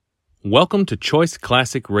Welcome to Choice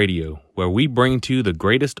Classic Radio, where we bring to you the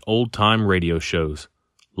greatest old-time radio shows.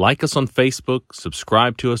 Like us on Facebook,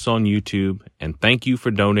 subscribe to us on YouTube, and thank you for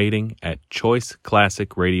donating at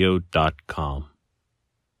choiceclassicradio.com.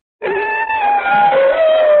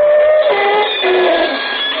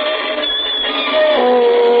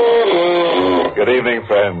 Good evening,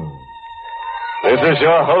 friends. This is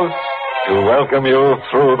your host to welcome you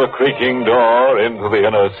through the creaking door into the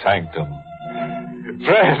inner sanctum.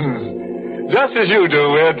 Friends, just as you do,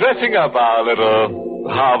 we're dressing up our little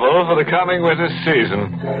hovel for the coming winter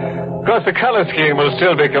season. Of course, the color scheme will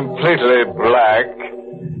still be completely black,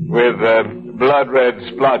 with blood-red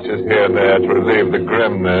splotches here and there to relieve the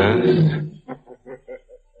grimness.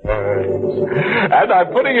 And I'm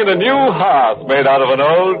putting in a new hearth made out of an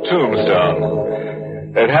old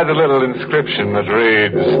tombstone. It has a little inscription that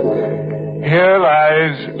reads, "Here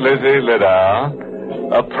lies Lizzie Liddell,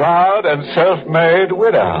 a proud and self-made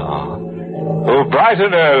widow, who bright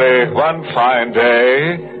and early one fine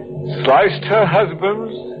day sliced her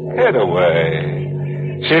husband's head away.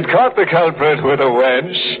 She'd caught the culprit with a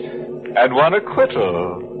wench and won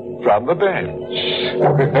acquittal from the bench."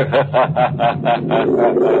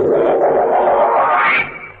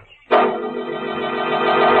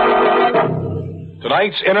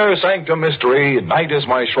 Tonight's Inner Sanctum mystery, Night is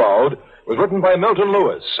My Shroud, was written by Milton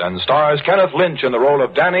Lewis and stars Kenneth Lynch in the role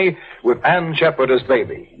of Danny with Ann Shepard as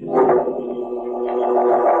Baby.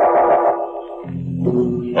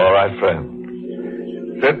 All right,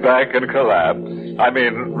 friends. Sit back and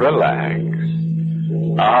relax.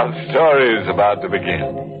 Our story's about to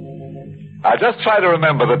begin. I just try to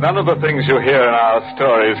remember that none of the things you hear in our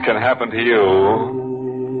stories can happen to you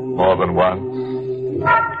more than once.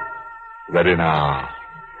 Ready now.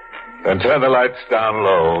 Then turn the lights down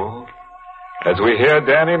low as we hear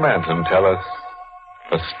Danny Manton tell us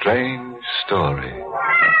a strange story.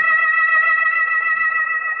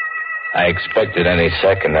 I expected any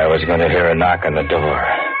second I was going to hear a knock on the door.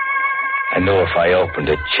 I knew if I opened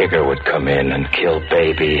it, Chigger would come in and kill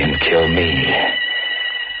Baby and kill me.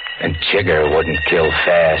 And Chigger wouldn't kill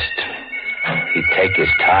fast. He'd take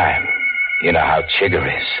his time. You know how Chigger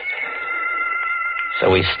is. So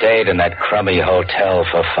we stayed in that crummy hotel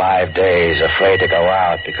for 5 days, afraid to go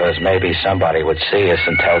out because maybe somebody would see us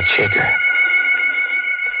and tell Chigger.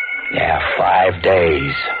 Yeah, 5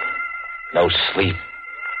 days. No sleep.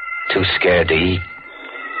 Too scared to eat.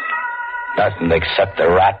 Nothing except the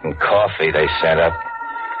rotten coffee they sent up.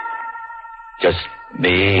 Just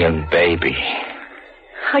me and Baby.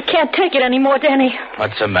 I can't take it anymore, Danny.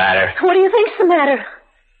 What's the matter? What do you think's the matter?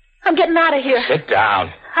 I'm getting out of here. Sit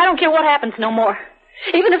down. I don't care what happens no more.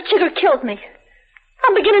 Even if Chigger kills me.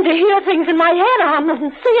 I'm beginning to hear things in my head. I'm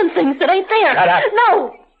seeing things that ain't there. Shut up.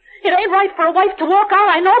 No. It ain't right for a wife to walk out,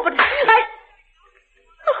 I know, but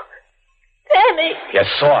Oh, Danny. You're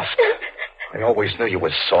soft. I always knew you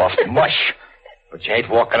was soft. Mush. But you ain't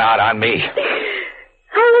walking out on me.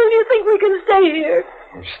 How long do you think we can stay here?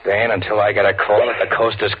 I'm staying until I get a call that the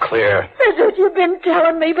coast is clear. That's what you've been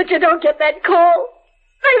telling me, but you don't get that call.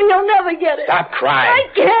 Maybe you'll never get it. Stop crying. I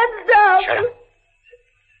can't stop. Shut up.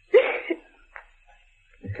 I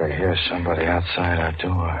think I hear somebody outside our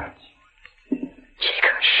door.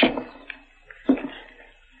 Chigger. Shh.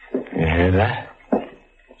 You hear that?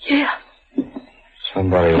 Yeah.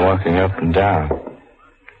 Somebody walking up and down.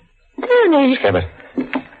 Danny. Skip it.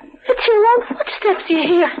 It's your own footsteps you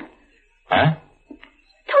hear. Huh?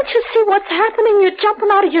 Don't you see what's happening? You're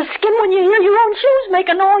jumping out of your skin when you hear your own shoes make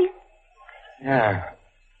a noise.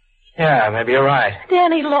 Yeah, maybe you're right.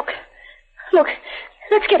 Danny, look. Look,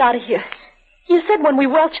 let's get out of here. You said when we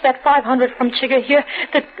welched that 500 from Chigger here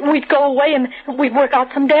that we'd go away and we'd work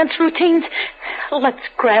out some dance routines. Let's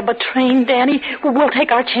grab a train, Danny. We'll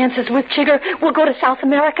take our chances with Chigger. We'll go to South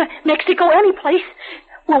America, Mexico, any place.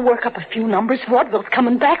 We'll work up a few numbers. Vaudeville's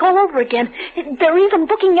coming back all over again. They're even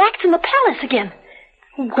booking acts in the palace again.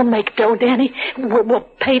 We'll make dough, Danny. We'll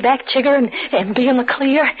pay back Chigger and be in the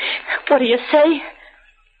clear. What do you say?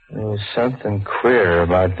 There's something queer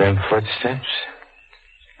about them footsteps.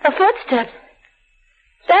 A footstep?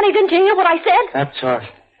 Danny, didn't you hear what I said? Stop talking.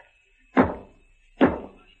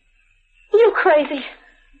 You crazy.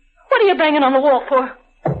 What are you banging on the wall for?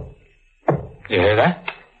 You hear that?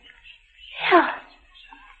 Yeah.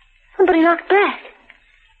 Somebody knocked back.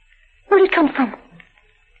 Where'd it come from?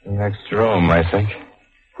 The next room, I think.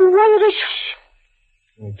 Why are they...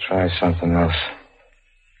 Let me try something else.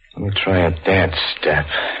 Let me try a dance step.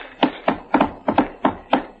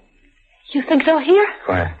 You think they'll hear?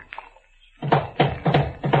 Quiet.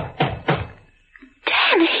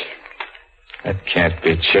 Danny. That can't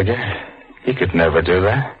be Chigger. He could never do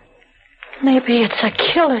that. Maybe it's a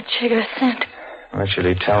killer Chigger sent. Why should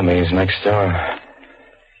he tell me he's next door?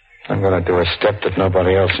 I'm going to do a step that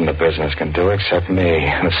nobody else in the business can do except me.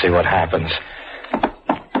 Let's see what happens.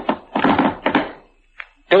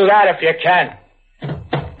 Do that if you can. What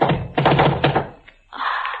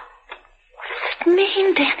does it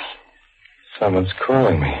mean, Danny? Someone's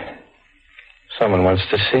calling me. Someone wants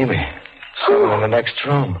to see me. Someone in the next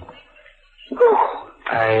room. Who?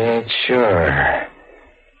 I ain't sure.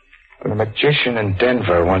 But a magician in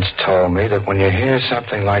Denver once told me that when you hear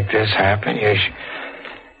something like this happen,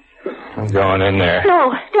 I'm going in there.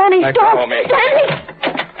 No, Danny, Let don't. go of me. Danny!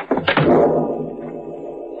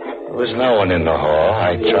 There was no one in the hall.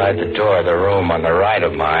 I tried the door of the room on the right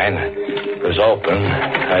of mine. It was open.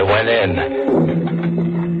 I went in.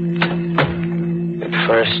 At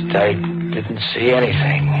first, I didn't see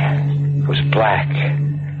anything. It was black.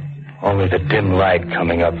 Only the dim light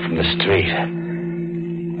coming up from the street.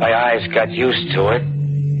 My eyes got used to it.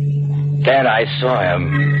 Then I saw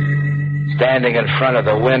him. Standing in front of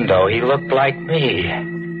the window, he looked like me.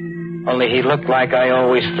 Only he looked like I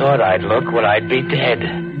always thought I'd look when I'd be dead.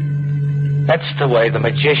 That's the way the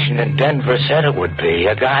magician in Denver said it would be.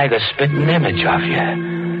 A guy to spit an image of you.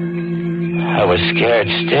 I was scared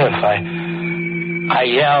stiff. I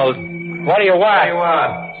yelled, "What do you want?" What do you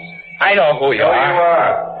want? I know who you Who are. you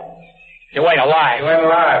are? You ain't alive. You ain't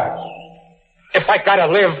alive. If I gotta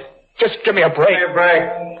live, just give me a break. Give me a break.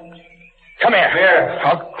 Come here. Here.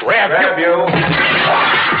 I'll grab you.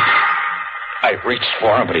 I reached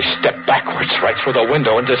for him, but he stepped backwards right through the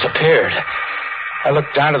window and disappeared. I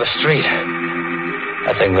looked down to the street.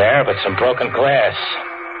 Nothing there but some broken glass.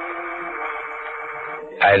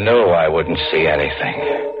 I knew I wouldn't see anything.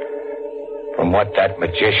 From what that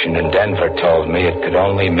magician in Denver told me, it could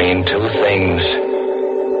only mean two things.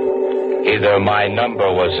 Either my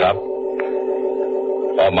number was up,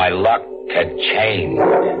 or my luck had changed.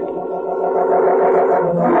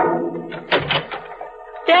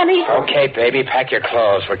 Danny. Okay, baby, pack your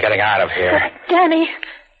clothes. We're getting out of here. Danny.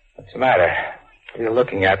 What's the matter? What are you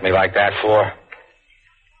looking at me like that for?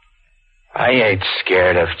 I ain't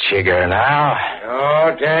scared of Chigger now.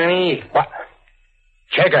 Oh, Danny. What?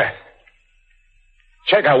 Chigger?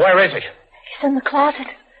 Chigger, where is he? He's in the closet.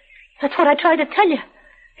 That's what I tried to tell you.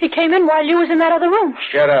 He came in while you was in that other room.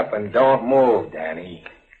 Shut up and don't move, Danny.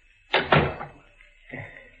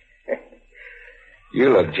 You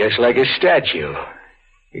look just like a statue,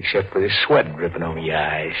 except for the sweat dripping over your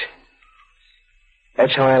eyes.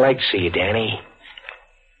 That's how I like to see you, Danny.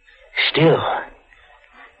 Still.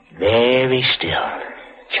 Very still.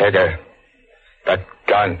 Chigger, that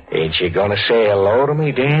gun. Ain't you gonna say hello to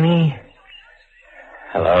me, Danny?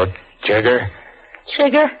 Hello, Chigger.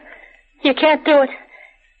 Chigger, you can't do it.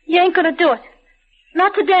 You ain't gonna do it.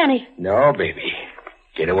 Not to Danny. No, baby.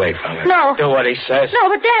 Get away from her. No. Do what he says. No,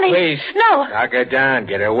 but Danny. Please. No. Knock her down.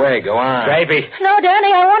 Get away. Go on. Baby. No,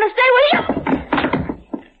 Danny, I want to stay with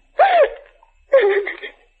you.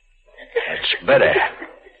 That's better.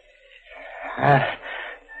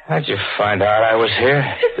 How'd you find out I was here?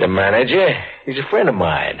 The manager. He's a friend of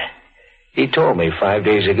mine. He told me 5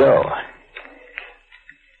 days ago.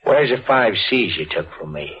 Where's the 5 C's you took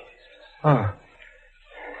from me? Oh.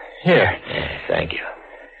 Here. Yeah, thank you.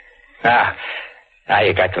 Now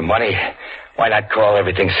you got the money. Why not call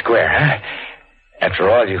everything square, huh? After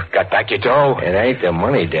all, you got back your dough. It ain't the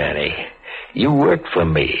money, Danny. You work for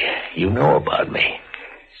me. You know about me.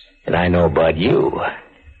 And I know about you.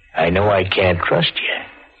 I know I can't trust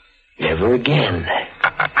you. Never again.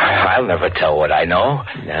 I'll never tell what I know.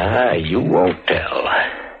 Nah, you won't tell.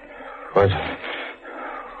 What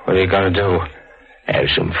are you going to do? Have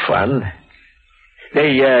some fun.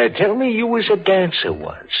 They tell me you was a dancer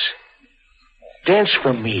once. Dance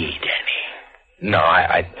for me, Danny. No,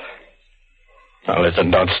 Now, listen,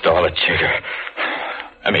 don't stall it, Chigger.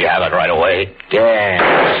 Let me have it right away.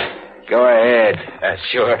 Dance. Go ahead.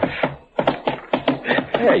 Sure.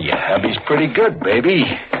 Yeah, your hubby's pretty good, baby.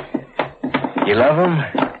 You love him?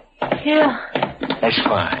 Yeah. That's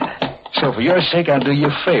fine. So for your sake, I'll do you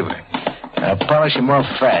a favor. I'll polish him off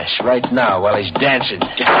fast right now while he's dancing.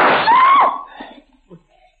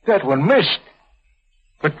 That one missed.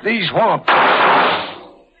 But these won't.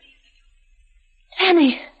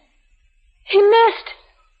 Danny. He missed.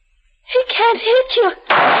 He can't hit you.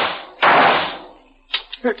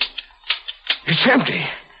 It's empty.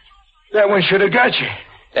 That one should have got you.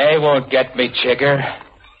 They won't get me, Chigger.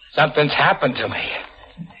 Something's happened to me.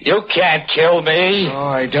 You can't kill me. Oh,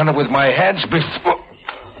 I done it with my hands before.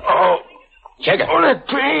 Oh. Chigger. Oh, that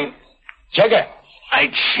pain. Chigger. My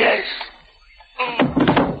chest.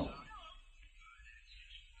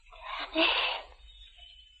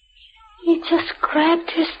 He just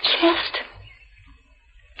grabbed his chest.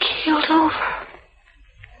 Keeled over.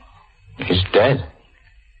 He's dead.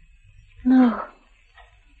 No.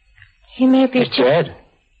 He may be He's dead.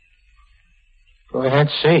 Go ahead,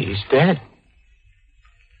 see. He's dead.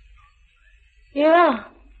 Yeah.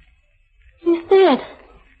 He's dead.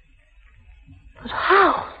 But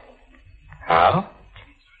how? How?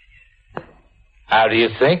 How do you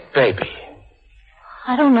think, baby?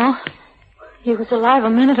 I don't know. He was alive a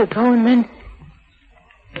minute ago and then...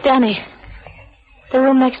 Danny, the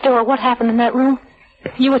room next door, what happened in that room?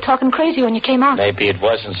 You were talking crazy when you came out. Maybe it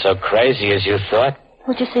wasn't so crazy as you thought.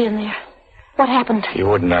 What'd you see in there? What happened? You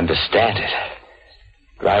wouldn't understand it.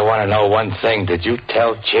 But I want to know one thing. Did you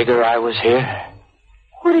tell Jigger I was here?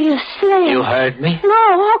 What are you saying? You heard me? No,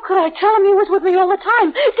 how could I tell him he was with me all the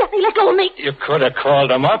time? Danny, let go of me. You could have called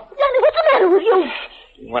him up. Danny, what's the matter with you?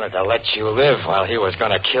 He wanted to let you live while he was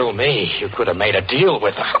going to kill me. You could have made a deal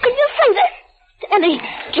with him. How can you say that? Danny,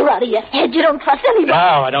 you're out of your head. You don't trust anybody.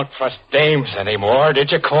 No, I don't trust dames anymore.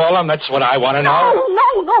 Did you call him? That's what I want to know.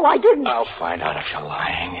 No, I didn't. I'll find out if you're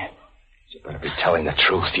lying. You better be telling the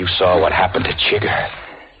truth. You saw what happened to Jigger.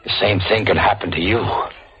 The same thing could happen to you.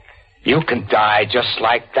 You can die just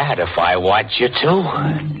like that if I want you to.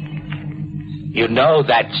 You know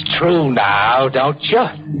that's true now, don't you?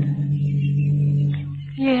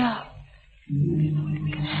 Yeah.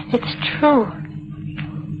 It's true.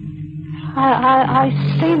 I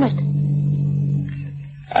seen it.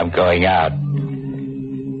 I'm going out.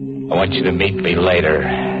 I want you to meet me later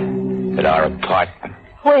at our apartment.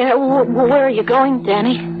 Where are you going,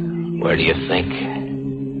 Danny? Where do you think?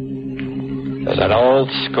 There's an old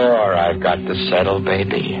score I've got to settle,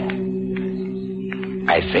 baby.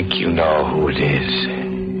 I think you know who it is.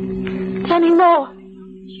 Danny, no.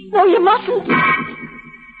 No, you mustn't.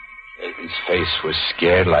 Baby's face was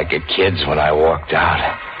scared like a kid's when I walked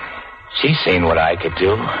out. She seen what I could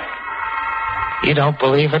do. You don't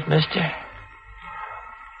believe it, mister?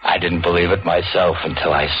 I didn't believe it myself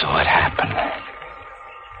until I saw it happen.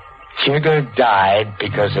 Jigger died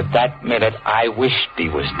because at that minute I wished he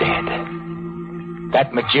was dead.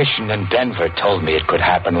 That magician in Denver told me it could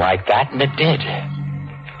happen like that, and it did.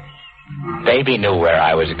 Baby knew where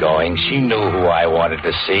I was going. She knew who I wanted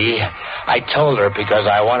to see. I told her because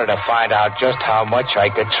I wanted to find out just how much I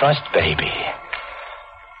could trust Baby.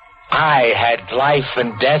 I had life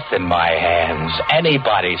and death in my hands,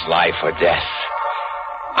 anybody's life or death.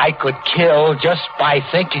 I could kill just by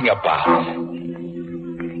thinking about it.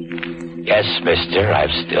 Yes, mister,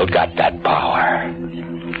 I've still got that power.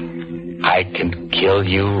 I can kill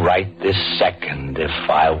you right this second if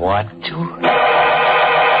I want to.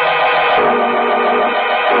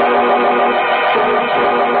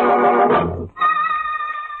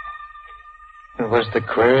 It was the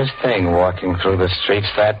queerest thing walking through the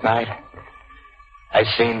streets that night. I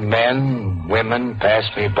seen men, women pass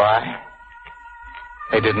me by.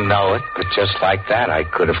 They didn't know it, but just like that, I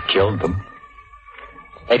could have killed them.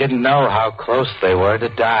 They didn't know how close they were to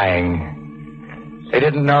dying. They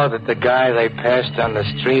didn't know that the guy they passed on the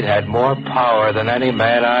street had more power than any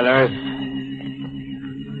man on earth.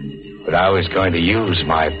 But I was going to use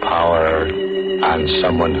my power on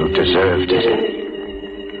someone who deserved it.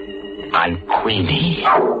 On Queenie.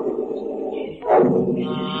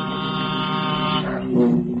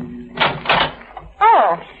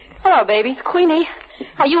 Oh, hello, baby. Queenie,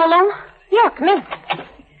 are you alone? Yeah, come in.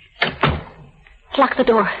 Lock the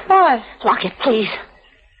door. Why? Lock it, please.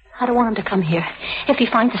 I don't want him to come here. If he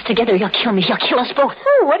finds us together, he'll kill me. He'll kill us both.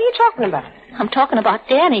 Oh, what are you talking about? I'm talking about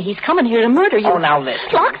Danny. He's coming here to murder you. Oh, now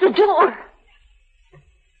listen. Lock the door.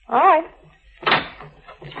 All right.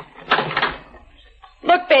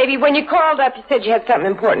 Look, baby, when you called up, you said you had something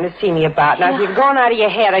important to see me about. Now, if you've gone out of your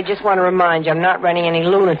head, I just want to remind you I'm not running any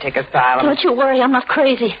lunatic asylum. Don't you worry. I'm not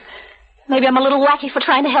crazy. Maybe I'm a little wacky for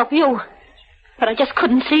trying to help you. But I just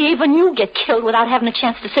couldn't see even you get killed without having a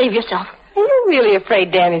chance to save yourself. Are you really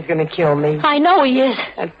afraid Danny's going to kill me? I know he is.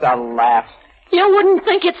 That's a laugh. You wouldn't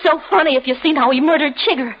think it's so funny if you seen how he murdered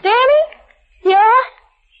Chigger. Danny? Yeah?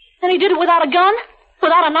 And he did it without a gun,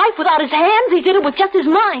 without a knife, without his hands. He did it with just his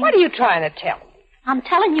mind. What are you trying to tell me? I'm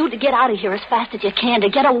telling you to get out of here as fast as you can, to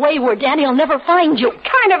get away where Danny'll never find you. What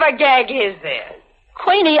kind of a gag is this?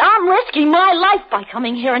 Queenie, I'm risking my life by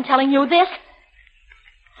coming here and telling you this.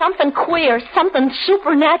 Something queer, something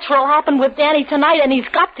supernatural happened with Danny tonight, and he's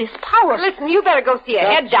got this power. Listen, you better go see a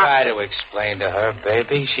head doctor. Try to explain to her,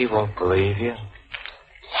 baby. She won't believe you.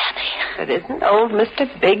 It isn't old Mr.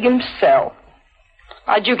 Big himself.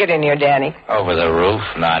 How'd you get in here, Danny? Over the roof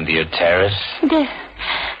and onto your terrace.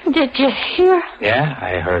 Did you hear? Yeah,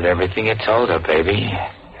 I heard everything you told her, baby.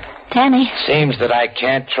 Danny. Seems that I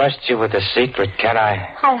can't trust you with a secret, can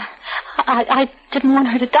I? I didn't want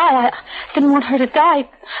her to die. I didn't want her to die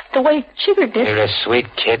the way Chigger did. You're a sweet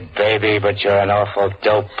kid, baby, but you're an awful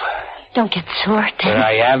dope. Don't get sore, Danny. But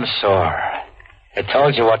I am sore. I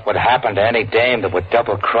told you what would happen to any dame that would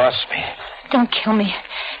double-cross me. Don't kill me.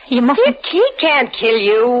 You mustn't. He can't kill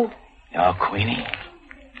you. Oh, Queenie,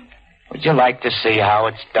 would you like to see how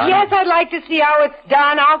it's done? Yes, I'd like to see how it's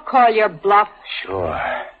done. I'll call your bluff. Sure.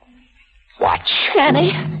 Watch.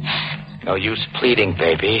 Danny. No use pleading,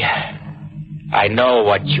 baby. I know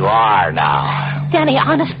what you are now. Danny,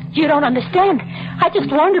 honest, you don't understand. I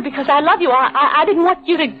just warned her because I love you. I didn't want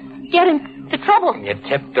you to get into trouble. You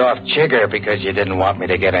tipped off Chigger because you didn't want me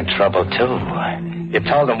to get in trouble, too. You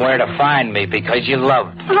told him where to find me because you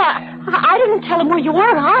loved me. I didn't tell him where you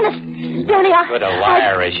were, honest. Danny, Good a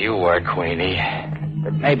liar as you were, Queenie.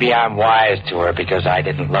 But maybe I'm wise to her because I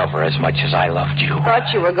didn't love her as much as I loved you.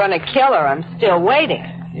 Thought you were going to kill her. I'm still waiting.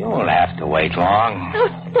 You won't have to wait long. Oh,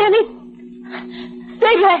 Danny.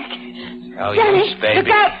 Stay back. No Danny, use, baby. Look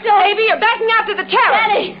out, baby. You're backing out to the terrace.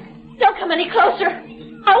 Danny, don't come any closer.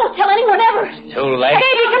 I won't tell anyone ever. It's too late.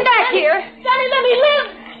 Baby, come back here. Danny, let me live.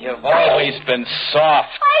 You've always been soft.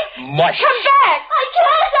 Mush. Come back. I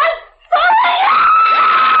can't. I'm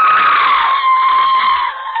sorry.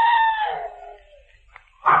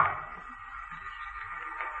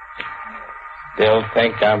 Still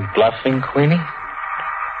think I'm bluffing, Queenie?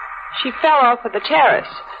 She fell off of the terrace.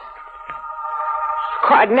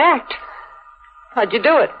 Quite an act. How'd you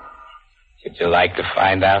do it? Would you like to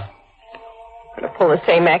find out? Gonna pull the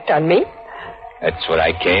same act on me? That's what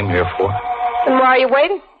I came here for. Then why are you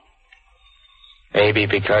waiting? Maybe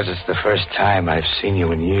because it's the first time I've seen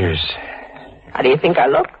you in years. How do you think I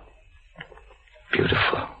look?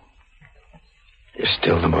 Beautiful. You're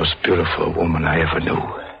still the most beautiful woman I ever knew.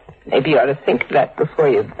 Maybe you ought to think of that before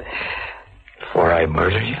I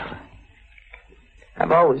murder you?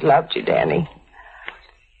 I've always loved you, Danny.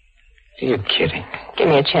 You're kidding. Give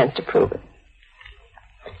me a chance to prove it.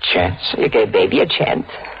 A chance? You gave Baby a chance.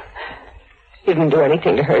 You didn't do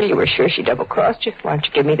anything to her. You were sure she double-crossed you. Why don't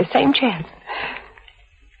you give me the same chance?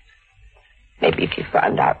 Maybe if you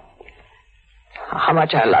found out how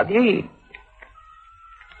much I love you,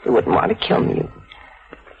 you wouldn't want to kill me.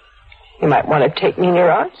 You might want to take me in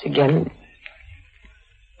your arms again.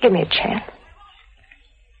 Give me a chance.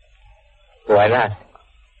 Why not?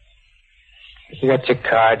 You got your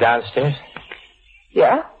car downstairs?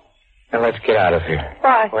 Yeah? Then let's get out of here.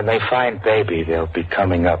 Why? When they find Baby, they'll be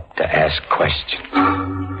coming up to ask questions.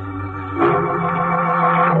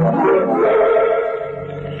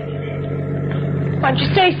 Why don't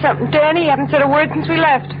you say something, Danny? You haven't said a word since we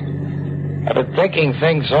left. I've been thinking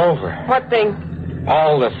things over. What thing?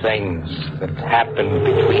 All the things that happened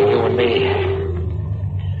between you and me.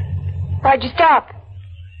 Why'd you stop?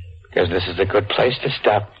 Because this is a good place to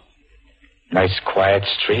stop. Nice, quiet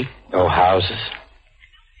street, no houses.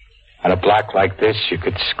 On a block like this, you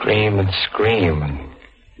could scream and scream, and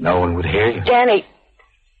no one would hear you. Danny.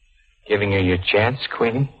 Giving you your chance,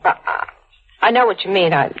 Queenie? I know what you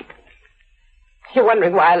mean. You're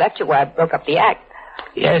wondering why I left you, why I broke up the act.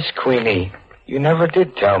 Yes, Queenie. You never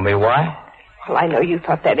did tell me why. Well, I know you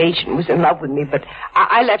thought that agent was in love with me, but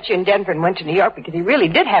I left you in Denver and went to New York because he really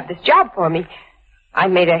did have this job for me. I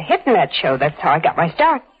made a hit in that show. That's how I got my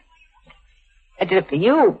start. I did it for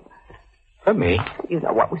you. For me? You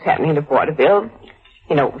know what was happening to vaudeville.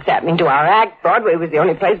 You know what was happening to our act. Broadway was the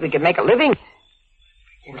only place we could make a living.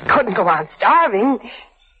 We couldn't go on starving.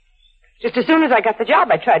 Just as soon as I got the job,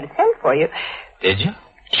 I tried to send for you. Did you?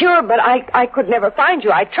 Sure, but I could never find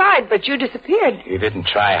you. I tried, but you disappeared. You didn't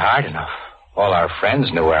try hard enough. All our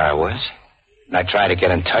friends knew where I was. And I tried to get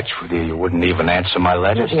in touch with you. You wouldn't even answer my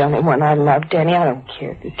letters. You're the only one I love, Danny. I don't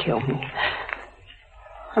care if you kill me.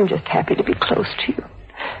 I'm just happy to be close to you.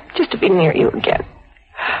 Just to be near you again.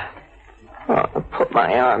 I'll put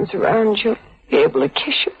my arms around you. Be able to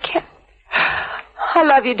kiss you again. I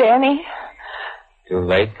love you, Danny. Too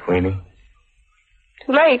late, Queenie.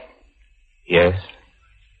 Too late. Yes.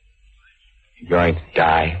 You're going to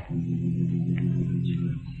die.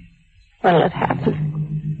 When'll it happen?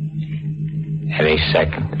 Any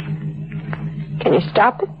second. Can you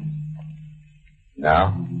stop it?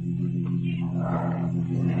 No?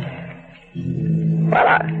 Well,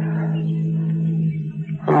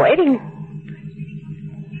 I'm waiting.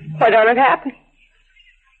 Why don't it happen?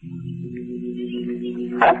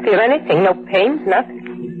 I don't feel anything. No pain, nothing.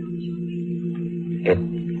 It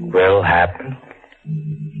will happen.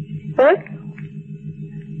 What?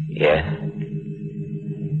 Yes.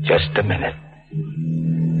 Just a minute.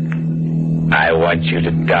 I want you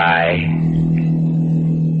to die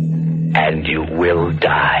And you will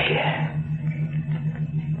die.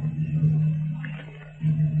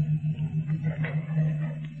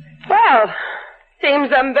 Well,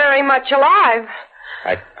 seems I'm very much alive.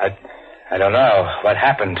 I don't know. What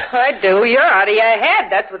happened? I do. You're out of your head.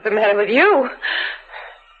 That's what's the matter with you.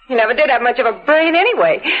 You never did have much of a brain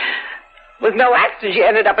anyway. With no accident, you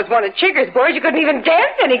ended up as one of Chigger's boys. You couldn't even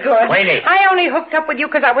dance any good. Queenie. I only hooked up with you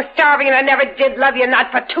because I was starving and I never did love you, not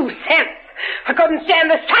for 2 cents. I couldn't stand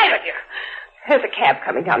the sight of you. There's a cab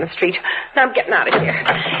coming down the street. Now I'm getting out of here.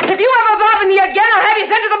 If you ever bother me again, I'll have you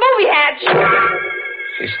sent to the movie hatch.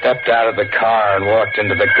 She stepped out of the car and walked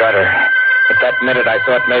into the gutter. At that minute, I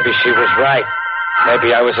thought maybe she was right.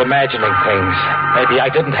 Maybe I was imagining things. Maybe I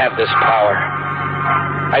didn't have this power.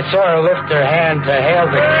 I saw her lift her hand to hail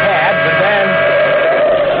the cab, and then...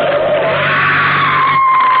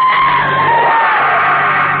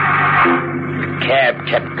 The cab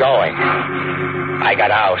kept going. I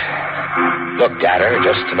got out, looked at her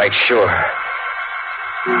just to make sure.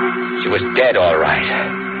 She was dead, all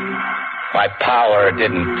right. My power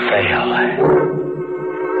didn't fail.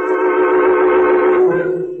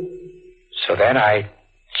 So then I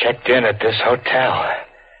checked in at this hotel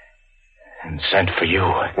and sent for you.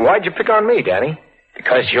 Why'd you pick on me, Danny?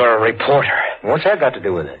 Because you're a reporter. What's that got to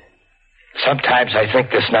do with it? Sometimes I think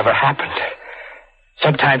this never happened.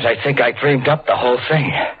 Sometimes I think I dreamed up the whole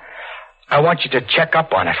thing. I want you to check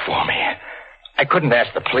up on it for me. I couldn't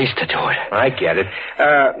ask the police to do it. I get it.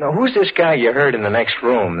 Now, who's this guy you heard in the next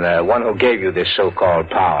room, the one who gave you this so-called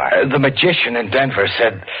power? The magician in Denver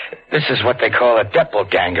said this is what they call a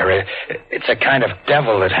doppelganger. It's a kind of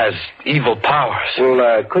devil that has evil powers.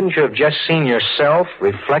 Well, couldn't you have just seen yourself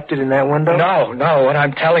reflected in that window? No. What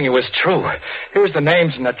I'm telling you is true. Here's the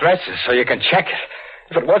names and addresses so you can check it.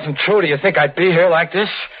 If it wasn't true, do you think I'd be here like this?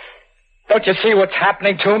 Don't you see what's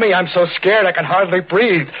happening to me? I'm so scared I can hardly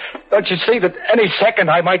breathe. Don't you see that any second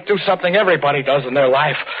I might do something everybody does in their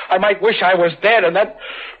life? I might wish I was dead, and then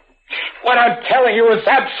what I'm telling you is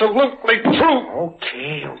absolutely true.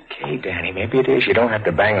 Okay, Danny. Maybe it is. You don't have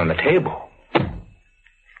to bang on the table.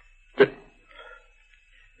 Did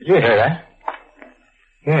you hear that?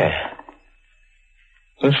 Yeah.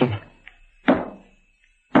 Listen.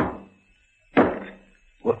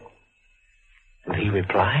 What? Will he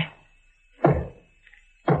reply?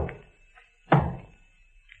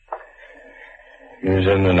 He's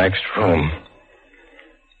in the next room.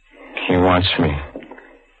 He wants me.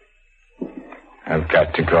 I've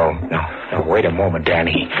got to go. No, wait a moment,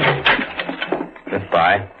 Danny.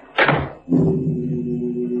 Goodbye.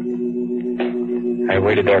 I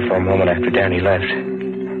waited there for a moment after Danny left.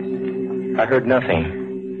 I heard nothing.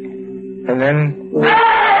 And then...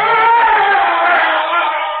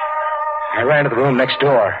 I ran to the room next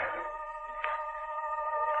door.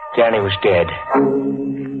 Danny was dead.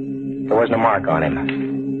 There wasn't a mark on him.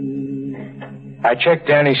 I checked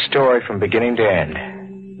Danny's story from beginning to end.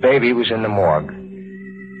 Baby was in the morgue.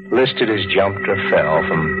 Listed as jumped or fell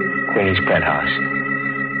from Queenie's penthouse.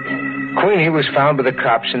 Queenie was found by the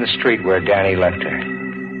cops in the street where Danny left her.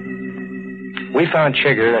 We found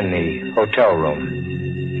Chigger in the hotel room,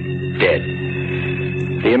 dead.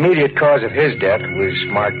 The immediate cause of his death was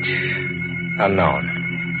marked unknown.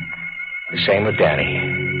 The same with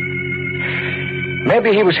Danny.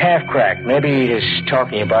 Maybe he was half-cracked. Maybe his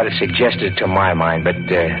talking about it suggested it to my mind, but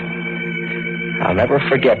I'll never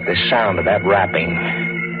forget the sound of that rapping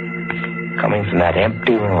coming from that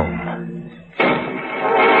empty room.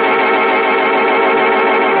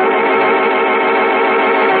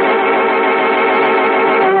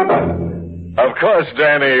 Of course,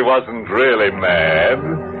 Danny wasn't really mad.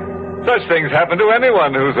 Such things happen to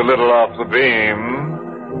anyone who's a little off the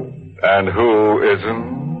beam. And who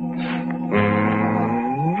isn't?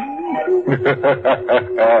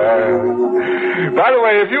 By the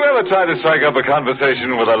way, if you ever try to strike up a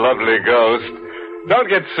conversation with a lovely ghost, don't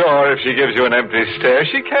get sore if she gives you an empty stare.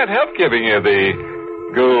 She can't help giving you the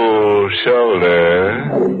ghoul shoulder.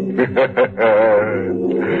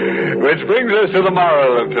 Which brings us to the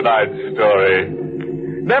moral of tonight's story.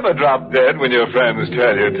 Never drop dead when your friends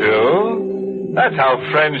tell you to. That's how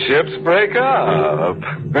friendships break up.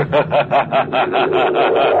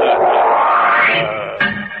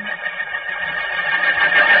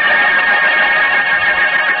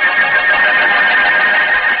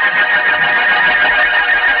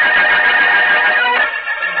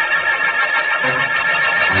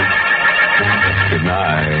 Good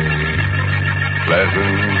night.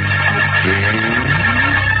 Pleasant dreams.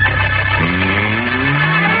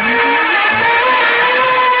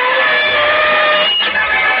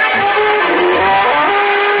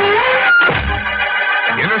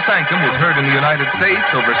 Inner Sanctum will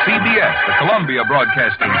States over CBS, the Columbia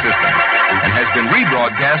Broadcasting System, and has been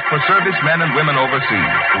rebroadcast for servicemen and women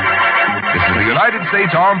overseas. This is the United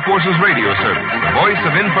States Armed Forces Radio Service, the voice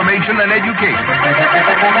of information and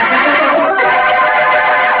education.